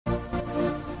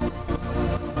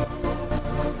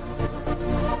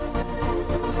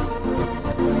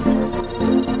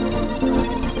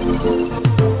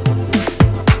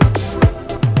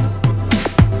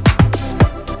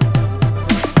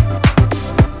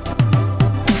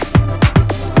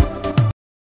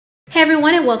Hey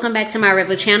everyone, and welcome back to my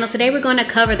review channel. Today we're going to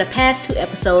cover the past 2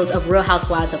 episodes of Real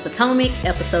Housewives of Potomac,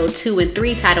 episode 2 and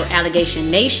 3, titled Allegation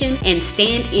Nation and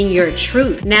Stand in Your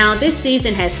Truth. Now this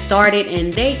season has started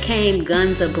and they came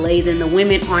guns a-blazing. The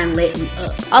women aren't letting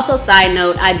up. Also, side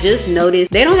note, I just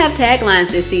noticed they don't have taglines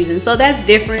this season, so that's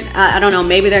different. I don't know,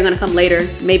 maybe they're going to come later,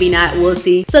 maybe not, we'll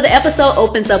see. So the episode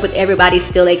opens up with everybody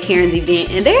still at Karen's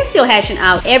event and they're still hashing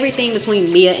out everything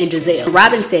between Mia and Giselle.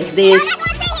 Robin says this.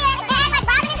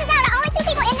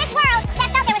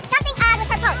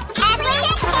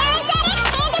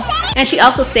 And she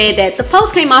also said that the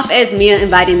post came off as Mia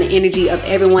inviting the energy of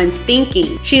everyone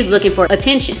thinking she's looking for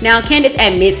attention. Now, Candace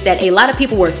admits that a lot of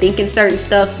people were thinking certain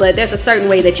stuff, but there's a certain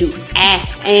way that you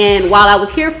ask. And while I was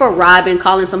here for Robin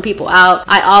calling some people out,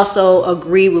 I also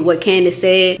agree with what Candace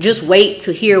said. Just wait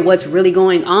to hear what's really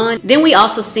going on. Then we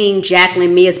also seen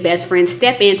Jacqueline, Mia's best friend,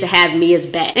 step in to have Mia's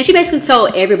back. And she basically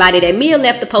told everybody that Mia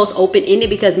left the post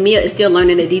open-ended because Mia is still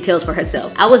learning the details for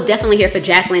herself. I was definitely here for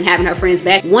Jacqueline having her friends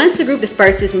back. Once the group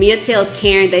disperses, Mia tells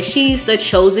Karen that she's the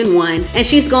chosen one and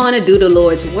she's going to do the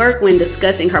Lord's work when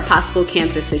discussing her possible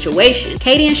cancer situation.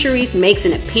 Katie and Charisse makes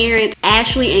an appearance.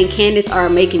 Ashley and Candace are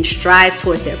making strides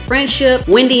towards their friendship.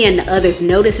 Wendy and the others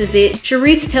notices it.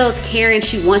 Charisse tells Karen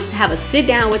she wants to have a sit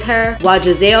down with her, while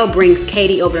Giselle brings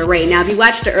Katie over to Ray. Now, if you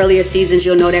watched the earlier seasons,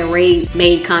 you'll know that Ray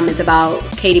made comments about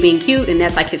Katie being cute and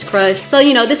that's like his crush. So,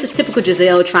 you know, this is typical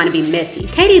Giselle trying to be messy.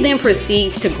 Katie then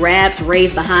proceeds to grab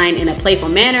Ray's behind in a playful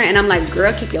manner and I'm like,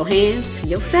 girl, keep your hands to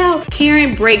yourself.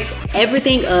 Karen breaks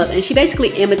everything up and she basically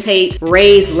imitates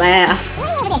Ray's laugh.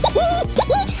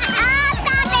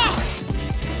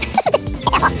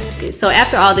 So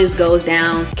after all this goes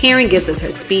down, Karen gives us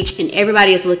her speech and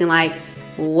everybody is looking like,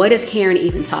 what is Karen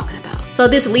even talking about? So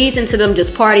this leads into them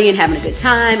just partying, having a good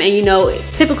time, and you know,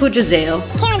 typical Giselle.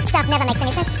 Karen's stuff never makes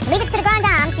any sense. Leave it to the grand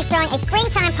dame. She's throwing a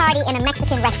springtime party in a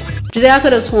Mexican restaurant. Giselle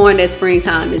could have sworn that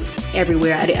springtime is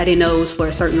everywhere. I didn't know it was for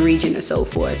a certain region or so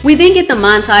forth. We then get the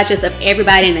montages of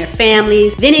everybody and their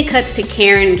families. Then it cuts to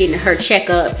Karen getting her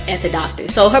checkup at the doctor.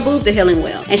 So her boobs are healing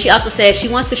well. And she also says she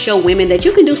wants to show women that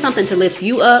you can do something to lift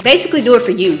you up. Basically do it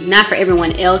for you, not for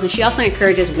everyone else. And she also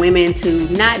encourages women to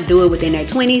not do it within their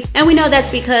 20s. And we know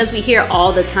that's because we hear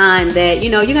all the time that, you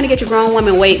know, you're gonna get your grown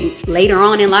woman weight later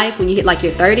on in life when you hit like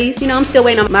your 30s. You know, I'm still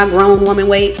waiting on my grown woman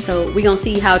weight, so we're gonna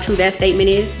see how true that statement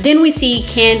is. Then we see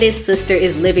Candace's sister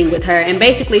is living with her and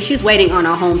basically she's waiting on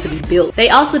her home to be built. They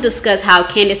also discuss how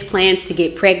Candace plans to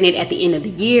get pregnant at the end of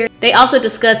the year. They also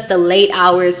discuss the late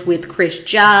hours with Chris'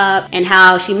 job and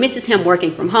how she misses him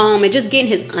working from home and just getting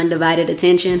his undivided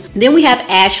attention. Then we have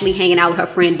Ashley hanging out with her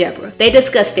friend Deborah. They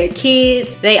discuss their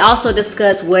kids. They also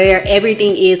discuss where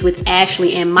everything is with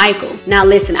Ashley and Michael. Now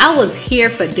listen, I was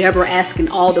here for Deborah asking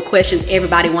all the questions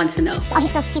everybody wants to know. Oh, he's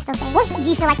still saying, what? Do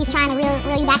you feel like he's trying to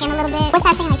reel you back in a little bit? What's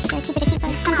that saying, like cheaper to keep her?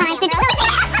 Sometimes. Did you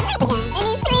again?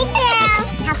 Any street girl.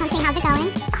 How's it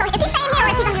going? So is he staying here or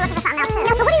is he gonna be looking for something else?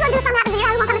 No, so what are you gonna do if something happens to you?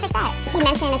 How are you gonna fix that? He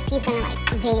mentioned if he's gonna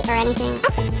like date or anything.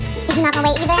 Is he not gonna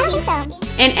wait either? I don't think so.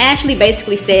 And Ashley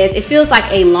basically says it feels like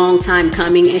a long time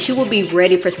coming and she will be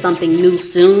ready for something new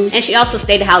soon. And she also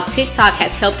stated how TikTok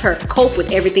has helped her cope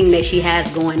with everything that she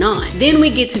has going on. Then we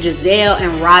get to Giselle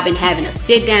and Robin having a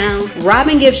sit down.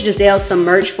 Robin gives Giselle some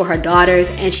merch for her daughters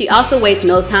and she also wastes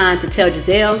no time to tell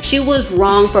Giselle she was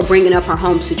wrong for bringing up her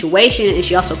home situation, and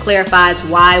she also clarifies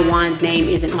why Juan's name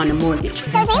isn't on the mortgage.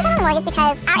 So his name's not on the mortgage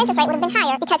because our interest rate would have been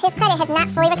higher because his credit has not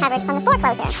fully recovered from the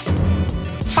foreclosure.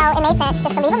 So it made sense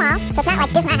just to leave them off. So it's not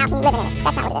like this is my house and you live in it.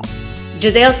 That's not what it is.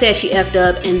 Giselle said she effed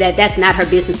up and that's not her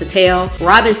business to tell.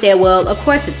 Robin said, well, of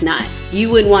course it's not. You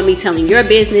wouldn't want me telling your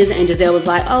business. And Giselle was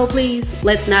like, oh, please,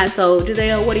 let's not. So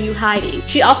Giselle, what are you hiding?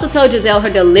 She also told Giselle her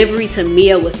delivery to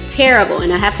Mia was terrible.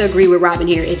 And I have to agree with Robin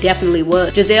here. It definitely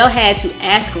was. Giselle had to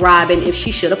ask Robin if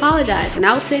she should apologize. And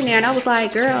I was sitting there and I was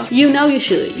like, girl, you know you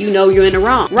should. You know you're in the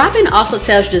wrong. Robin also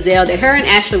tells Giselle that her and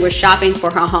Ashley were shopping for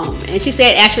her home. And she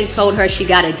said Ashley told her she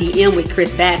got a DM with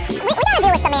Chris Bassett. We gotta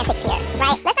deal with semantics here,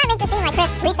 right? Let's not make this seem like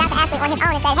Chris reached out to Ashley on his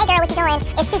own and said, hey girl, what you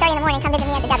doing? It's 2:30 in the morning, come visit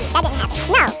me at the W. That didn't happen.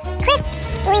 No, Chris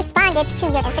responded to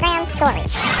your Instagram story.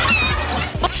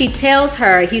 She tells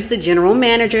her he's the general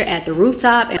manager at the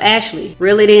rooftop, and Ashley,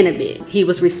 reel it in a bit. He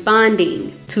was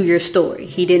responding to your story.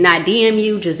 He did not DM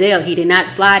you, Giselle. He did not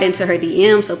slide into her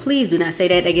DM, so please do not say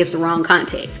that. That gives the wrong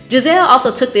context. Giselle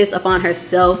also took this upon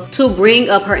herself to bring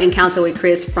up her encounter with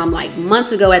Chris from like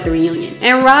months ago at the reunion.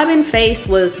 And Robin's face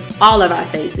was all of our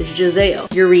faces. Giselle,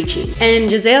 you're reaching. And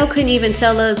Giselle couldn't even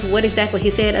tell us what exactly he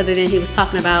said other than he was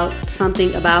talking about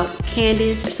something about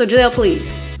Candace. So Giselle,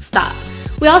 please stop.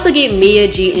 We also get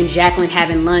Mia, G, and Jacqueline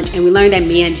having lunch, and we learn that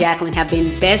Mia and Jacqueline have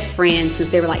been best friends since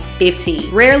they were like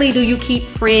 15. Rarely do you keep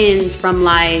friends from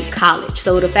like college,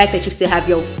 so the fact that you still have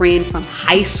your friend from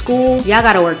high school, y'all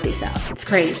gotta work this out. It's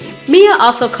crazy. Mia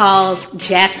also calls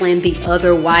Jacqueline the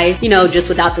other wife, you know, just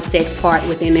without the sex part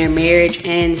within their marriage,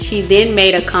 and she then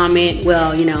made a comment,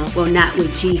 well, you know, well, not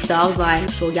with G, so I was like,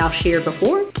 so y'all shared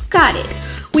before? Got it.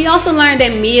 We also learned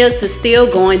that Mia's is still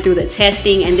going through the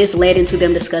testing, and this led into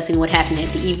them discussing what happened at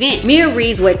the event. Mia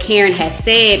reads what Karen has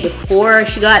said before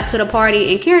she got to the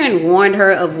party, and Karen warned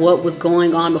her of what was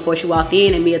going on before she walked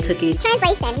in, and Mia took it.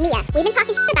 Translation, Mia, we've been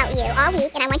talking about you all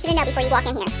week, and I want you to know before you walk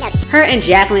in here. Notice. Her and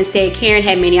Jacqueline said Karen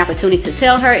had many opportunities to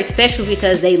tell her, especially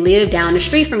because they live down the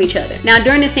street from each other. Now,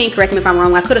 during the scene, correct me if I'm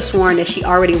wrong, I could have sworn that she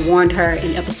already warned her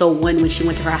in episode 1 when she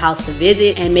went to her house to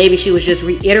visit, and maybe she was just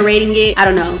reiterating it. I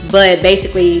don't know. But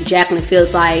basically, Jacqueline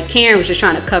feels like Karen was just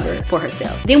trying to cover for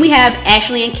herself. Then we have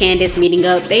Ashley and Candace meeting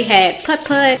up. They had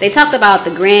putt-putt. They talked about the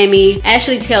Grammys.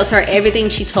 Ashley tells her everything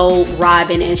she told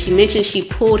Robin, and she mentioned she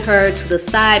pulled her to the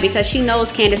side because she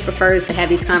knows Candace prefers to have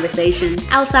these conversations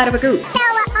outside of a group. So on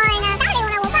Saturday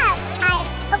when I woke up, I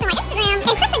opened my Instagram,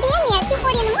 and Chris had DM'd me at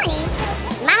 2:40 in the morning.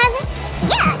 My husband?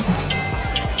 Yeah.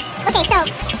 Okay, so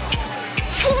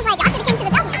he was like, y'all should have came to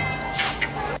the W.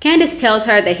 Candace tells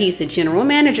her that he's the general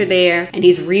manager there, and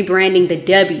he's rebranding the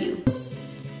W.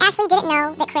 Ashley didn't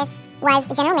know that Chris was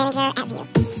the general manager at View.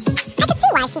 I could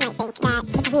see why she might think that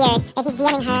it's weird that he's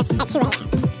DMing her at 2 a.m.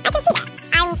 I can see that.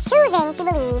 I'm choosing to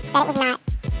believe that it was not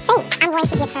shady. I'm going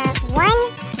to give her one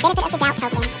benefit of the doubt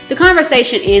token. The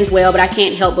conversation ends well, but I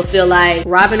can't help but feel like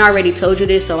Robin already told you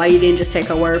this, so why you didn't just take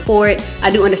her word for it? I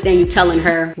do understand you telling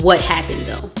her what happened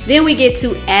though. Then we get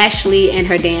to Ashley and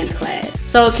her dance class.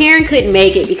 So Karen couldn't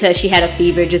make it because she had a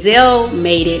fever. Giselle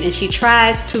made it, and she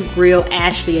tries to grill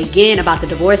Ashley again about the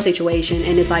divorce situation,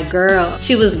 and it's like, girl,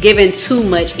 she was given too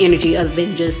much energy other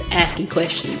than just asking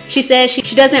questions. She says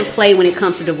she doesn't play when it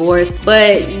comes to divorce,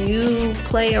 but you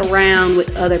play around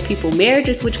with other people's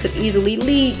marriages, which could easily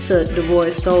lead to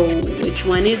divorce. So which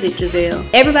one is it, Giselle?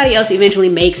 Everybody else eventually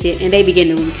makes it, and they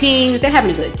begin the routines. They're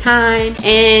having a good time,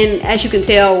 and as you can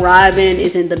tell, Robin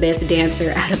isn't the best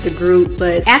dancer out of the group.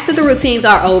 But after the routines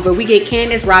are over, we get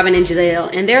Candace, Robin, and Giselle,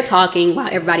 and they're talking while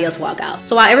everybody else walk out.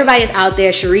 So while everybody is out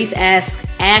there, Charisse asks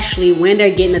Ashley when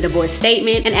they're getting the divorce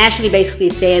statement, and Ashley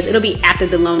basically says it'll be after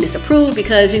the loan is approved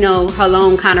because, you know, her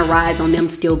loan kind of rides on them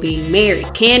still being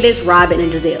married. Candace, Robin,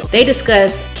 and Giselle. They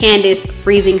discuss Candace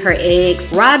freezing her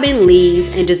eggs. Robin leaves,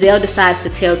 and Giselle decides to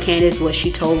tell Candace what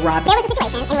she told Robin. There was a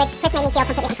situation in which Chris made me feel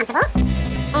completely uncomfortable,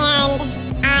 and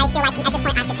I feel like at this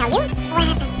point I should tell you what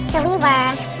happened. So we were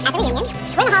at the reunion,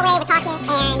 we're in the hallway, we're talking,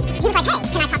 and he was like, hey,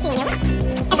 can I talk to you in your room?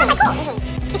 And so I was like, cool,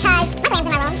 because my glam's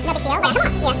in my room, no big deal, like, come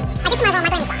on, yeah. I get to my room, my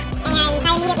glam is gone, and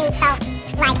I immediately felt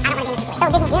like I don't want to be in this situation. So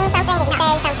did he do something? Did he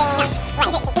say something?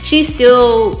 No. Right. She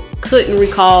still couldn't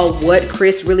recall what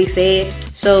Chris really said.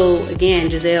 So again,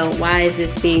 Giselle, why is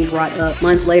this being brought up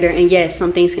months later? And yes,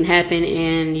 some things can happen,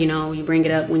 and you know, you bring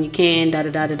it up when you can, but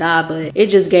it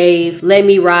just gave, let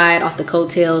me ride off the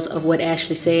coattails of what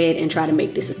Ashley said and try to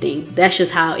make this a thing. That's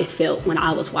just how it felt when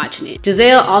I was watching it.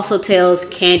 Giselle also tells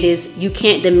Candace, you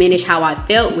can't diminish how I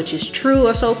felt, which is true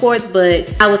or so forth,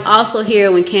 but I was also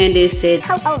here when Candace said,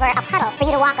 coat over a puddle for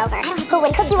you to walk over. I don't know who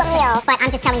would cook you a meal, but I'm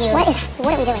just telling you, what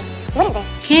are we doing? What is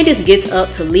this? Candace gets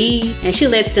up to leave, and she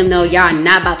lets them know, y'all are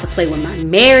not about to play with my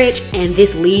marriage, and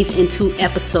this leads into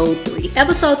episode 3.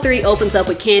 Episode 3 opens up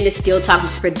with Candace still talking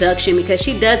to production because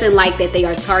she doesn't like that they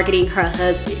are targeting her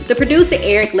husband. The producer,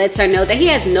 Eric, lets her know that he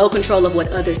has no control of what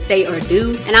others say or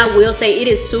do, and I will say it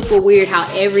is super weird how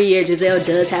every year Giselle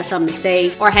does have something to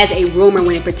say or has a rumor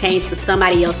when it pertains to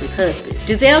somebody else's husband.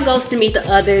 Giselle goes to meet the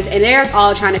others, and they're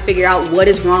all trying to figure out what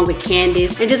is wrong with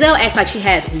Candace, and Giselle acts like she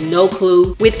has no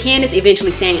clue. With Candace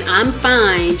eventually saying, I'm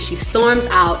fine, she storms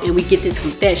out, and we get this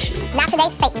confessional. Not today,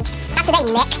 Satan. Not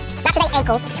today, neck. Not today,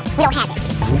 ankles. We don't have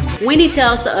it. Wendy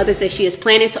tells the others that she is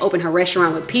planning to open her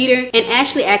restaurant with Peter, and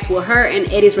Ashley asks will her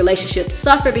and Eddie's relationship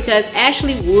suffer because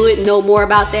Ashley would know more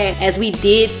about that. As we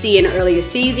did see in earlier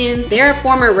seasons, their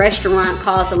former restaurant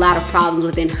caused a lot of problems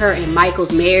within her and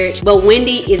Michael's marriage, but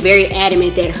Wendy is very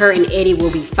adamant that her and Eddie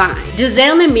will be fine.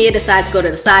 Giselle and Mia decide to go to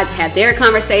the side to have their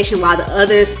conversation while the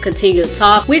others continue to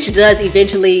talk, which does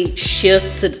eventually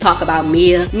shift to talk about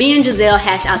Mia. Mia and Giselle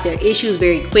hash out their issues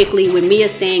very quickly, with Mia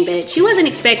saying that she wasn't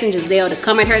expecting Giselle to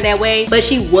come at her that that way, but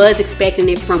she was expecting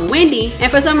it from Wendy.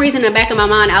 And for some reason in the back of my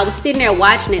mind, I was sitting there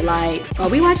watching it like, are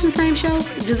we watching the same show?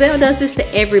 Giselle does this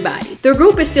to everybody. The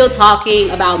group is still talking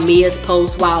about Mia's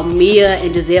post while Mia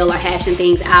and Giselle are hashing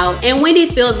things out, and Wendy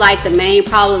feels like the main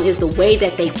problem is the way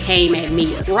that they came at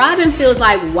Mia. Robin feels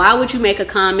like, why would you make a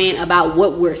comment about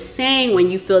what we're saying when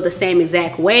you feel the same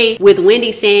exact way, with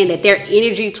Wendy saying that their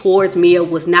energy towards Mia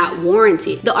was not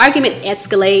warranted. The argument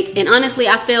escalates, and honestly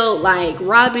I feel like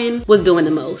Robin was doing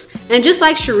the most. And just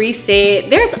like Sharice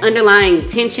said, there's underlying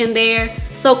tension there.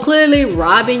 So clearly,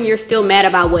 Robin, you're still mad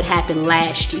about what happened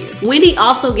last year. Wendy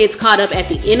also gets caught up at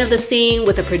the end of the scene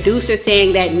with the producer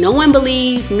saying that no one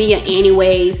believes Mia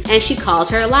anyways, and she calls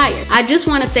her a liar. I just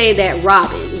want to say that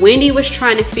Robin, Wendy was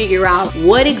trying to figure out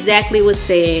what exactly was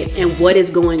said and what is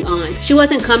going on. She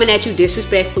wasn't coming at you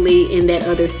disrespectfully in that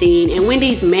other scene, and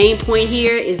Wendy's main point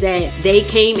here is that they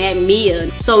came at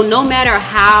Mia. So no matter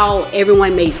how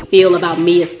everyone may feel about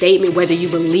Mia's statement, whether you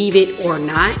believe it or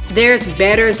not, there's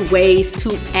better ways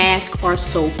to ask or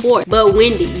so forth. But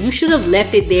Wendy, you should have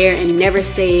left it there and never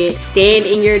said, stand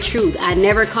in your truth. I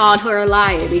never called her a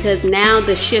liar, because now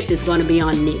the shift is going to be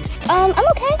on this. I'm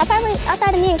okay. I probably,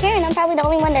 outside of me and Karen, I'm probably the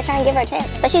only one that's trying to give her a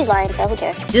chance. But she's lying, so who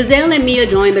cares? Giselle and Mia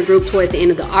join the group towards the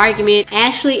end of the argument.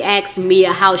 Ashley asks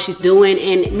Mia how she's doing,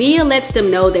 and Mia lets them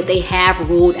know that they have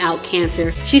ruled out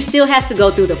cancer. She still has to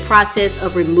go through the process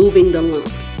of removing the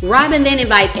lumps. Robin then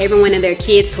invites everyone and their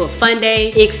kids to a fun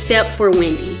day, except for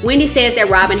Wendy. Wendy says that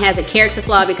Robin has a character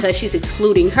flaw because she's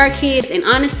excluding her kids, and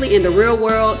honestly in the real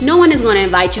world no one is going to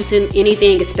invite you to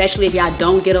anything, especially if y'all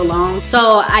don't get along.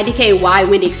 So I DK why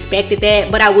Wendy expected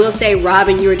that, but I will say,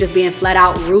 Robin, you were just being flat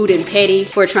out rude and petty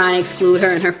for trying to exclude her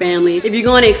and her family. If you're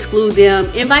going to exclude them,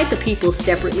 invite the people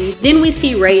separately. Then we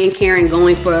see Ray and Karen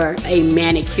going for a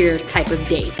manicure type of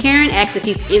date. Karen asks if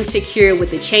he's insecure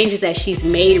with the changes that she's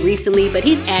made recently, but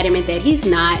he's adamant that he's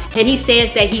not, and he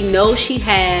says that he knows she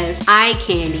has eye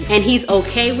candy and he's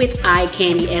okay with eye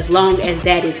candy as long as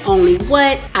that is only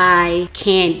what? Eye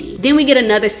candy. Then we get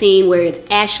another scene where it's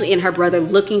Ashley and her brother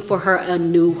looking for her a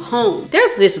new home.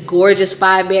 There's this gorgeous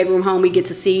 5-bedroom home we get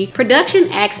to see. Production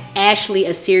asks Ashley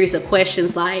a series of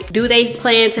questions like, do they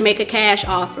plan to make a cash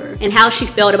offer? And how she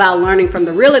felt about learning from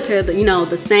the realtor,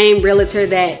 the same realtor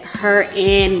that her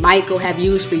and Michael have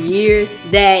used for years,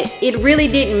 that it really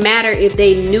didn't matter if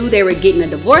they knew they were getting a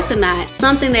divorce or not,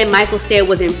 something that Michael said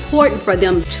was important for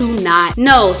them to not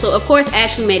know. So of course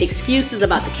Ashley made excuses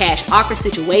about the cash offer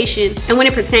situation, and when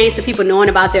it pertains to people knowing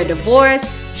about their divorce,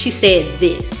 she said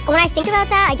this. When I think about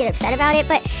that, I get upset about it,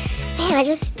 but man,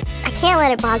 I can't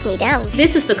let it bog me down.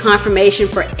 This is the confirmation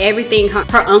for everything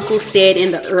her uncle said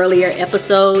in the earlier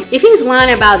episode. If he's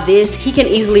lying about this, he can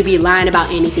easily be lying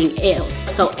about anything else.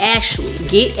 So Ashley,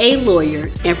 get a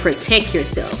lawyer and protect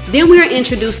yourself. Then we are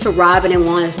introduced to Robin and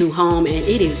Juan's new home, and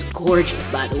it is gorgeous,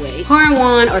 by the way. Her and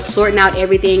Juan are sorting out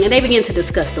everything, and they begin to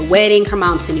discuss the wedding. Her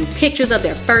mom sending pictures of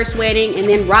their first wedding, and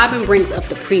then Robin brings up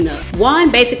the prenup.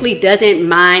 Juan basically doesn't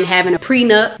mind having a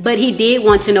prenup, but he did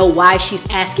want to know why she's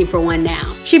asking for one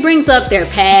now. She brings up their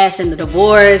past and the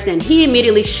divorce, and he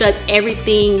immediately shuts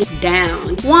everything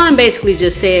down. Juan basically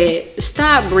just said,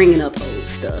 stop bringing up old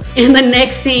stuff. In the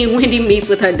next scene, Wendy meets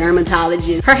with her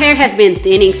dermatologist. Her hair has been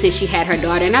thinning since she had her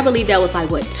daughter, and I believe that was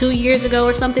like, what, 2 years ago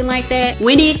or something like that.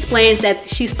 Wendy explains that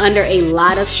she's under a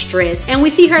lot of stress, and we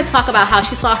see her talk about how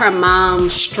she saw her mom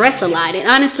stress a lot. And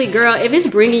honestly, girl, if it's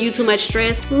bringing you too much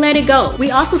stress, let it go.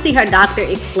 We also see her doctor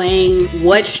explain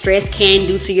what stress can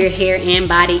do to your hair and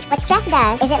body. What stress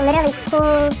does is it literally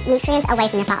pulls nutrients away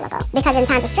from your follicle, because in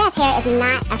times of stress, hair is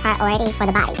not a priority for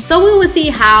the body. So we will see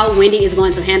how Wendy is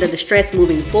going to handle the stress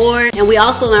moving forward, and we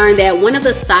also learned that one of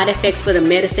the side effects for the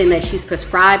medicine that she's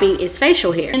prescribing is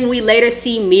facial hair. And we later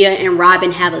see Mia and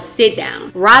Robin have a sit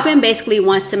down. Robin basically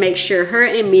wants to make sure her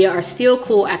and Mia are still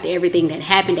cool after everything that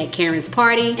happened at Karen's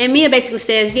party, and Mia basically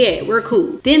says, yeah, we're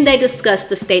cool. Then they discuss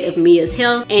the state of Mia's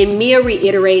health, and Mia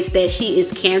reiterates that she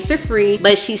is cancer free,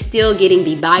 but she's still getting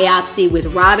the biopsy, with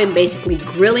Robin basically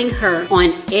grilling her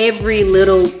on every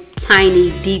little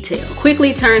tiny detail.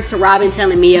 Quickly turns to Robin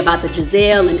telling Mia about the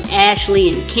Giselle and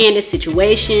Ashley and Candace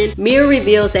situation. Mia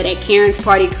reveals that at Karen's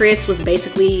party, Chris was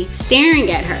basically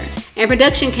staring at her. And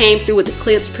production came through with the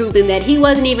clips proving that he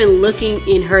wasn't even looking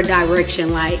in her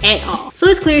direction, like, at all. So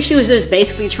it's clear she was just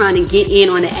basically trying to get in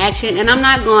on the action, and I'm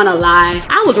not gonna lie,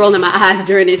 I was rolling my eyes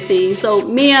during this scene. So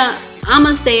Mia,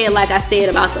 I'ma say it like I said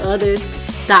about the others,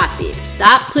 stop it.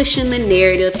 Stop pushing the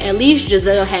narrative. At least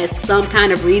Giselle has some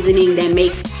kind of reasoning that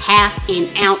makes half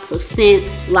an ounce of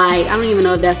sense. Like, I don't even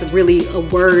know if that's really a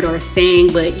word or a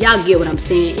saying, but y'all get what I'm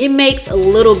saying. It makes a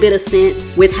little bit of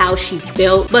sense with how she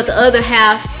felt, but the other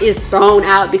half is thrown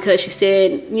out because she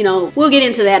said, you know, we'll get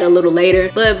into that a little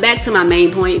later. But back to my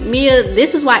main point, Mia,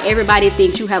 this is why everybody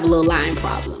thinks you have a little lying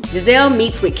problem. Giselle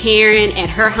meets with Karen at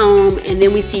her home, and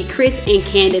then we see Chris and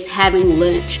Candace having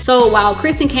lunch. So while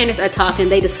Chris and Candace are talking,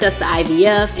 they discuss the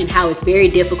IVF and how it's very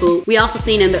difficult. We also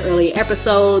seen in the earlier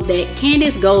episode that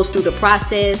Candace goes through the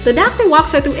process. The doctor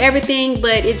walks her through everything,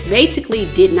 but it's basically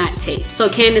did not take. So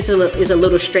Candace is a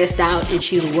little stressed out and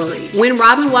she's worried. When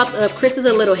Robin walks up, Chris is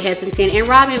a little hesitant, and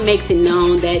Robin makes it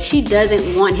known that she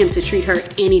doesn't want him to treat her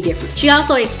any different. She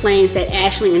also explains that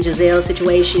Ashley and Giselle's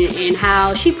situation and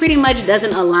how she pretty much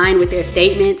doesn't align with their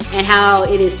statements and how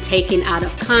it is taken out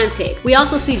of context. We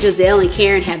also see Giselle and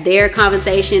Karen have their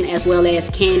conversation, as well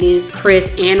as Candace,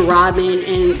 Chris, and Robin,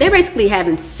 and they're basically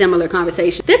having similar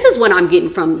conversations. This is what I'm getting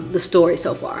from the story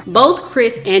so far. Both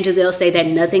Chris and Giselle say that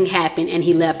nothing happened and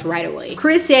he left right away.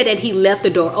 Chris said that he left the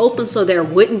door open so there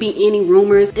wouldn't be any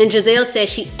rumors, and Giselle said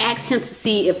she asked him to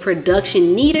see if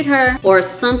production needed her or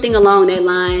something along that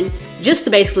line, just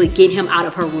to basically get him out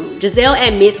of her room. Giselle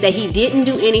admits that he didn't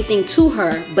do anything to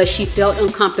her, but she felt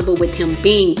uncomfortable with him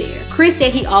being there. Chris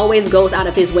said he always goes out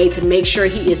of his way to make sure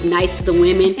he is nice to the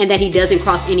women and that he doesn't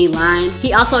cross any lines.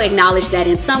 He also acknowledged that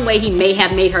in some way he may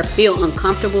have made her feel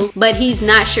uncomfortable, but he's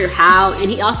not sure how, and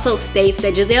he also states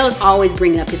that Giselle is always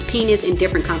bringing up his penis in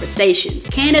different conversations.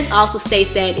 Candace also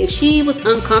states that if she was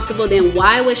uncomfortable, then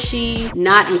why was she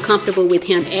not uncomfortable with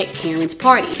him at Karen's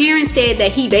party? Karen said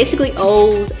that he basically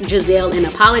owes Giselle an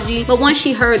apology, but once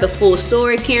she heard the full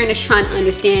story, Karen is trying to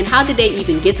understand how did they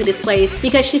even get to this place,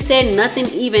 because she said nothing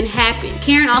even happened.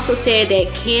 Karen also said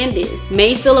that Candace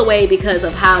may feel away because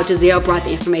of how Giselle brought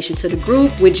the information to the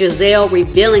group, with Giselle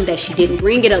revealing that she didn't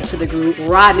bring it up to the group,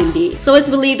 Robin did. So it's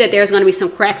believed that there's going to be some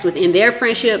cracks within their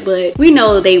friendship, but we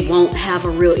know they won't have a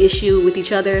real issue with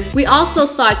each other. We also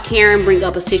saw Karen bring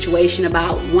up a situation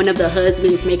about one of the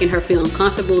husbands making her feel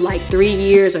uncomfortable like 3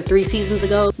 years or 3 seasons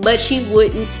ago, but she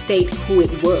wouldn't state who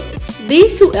it was.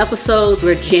 These 2 episodes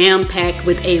were jam-packed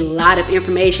with a lot of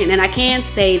information, and I can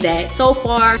say that so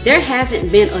far there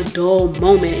hasn't been a dull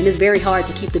moment, and it's very hard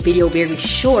to keep the video very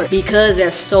short because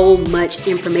there's so much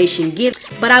information given.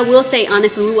 But I will say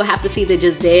honestly, we will have to see the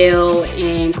Giselle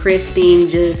and Chris thing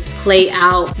just play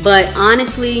out. But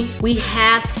honestly, we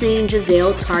have seen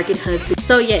Giselle target husbands.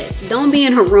 So yes, don't be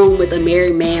in a room with a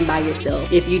married man by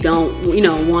yourself if you don't,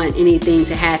 want anything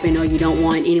to happen, or you don't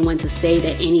want anyone to say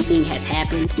that anything has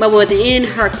happened. But within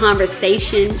her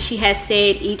conversation, she has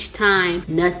said each time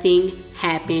nothing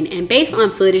happened, and based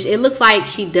on footage, it looks like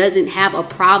she doesn't have a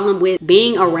problem with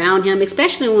being around him,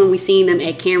 especially when we seen them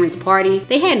at Karen's party.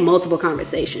 They had multiple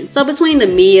conversations. So between the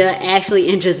Mia,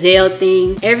 Ashley, and Giselle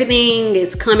thing, everything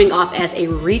is coming off as a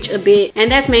reach a bit,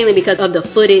 and that's mainly because of the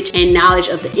footage and knowledge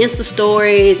of the Insta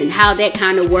stories and how that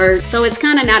kind of works. So it's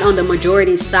kind of not on the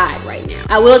majority side right now.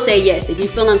 I will say yes, if you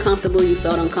feel uncomfortable, you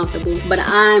felt uncomfortable, but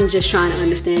I'm just trying to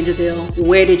understand, Giselle,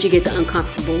 where did you get the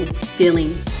uncomfortable feeling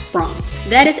from?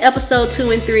 That is episode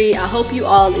 2 and 3. I hope you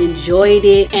all enjoyed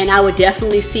it, and I will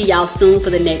definitely see y'all soon for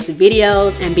the next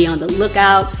videos, and be on the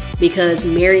lookout because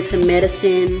Married to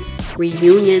Medicine's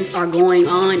reunions are going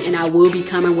on, and I will be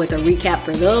coming with a recap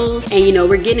for those. And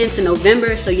we're getting into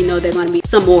November, so there are going to be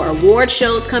some more award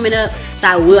shows coming up, so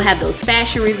I will have those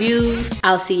fashion reviews.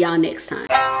 I'll see y'all next time.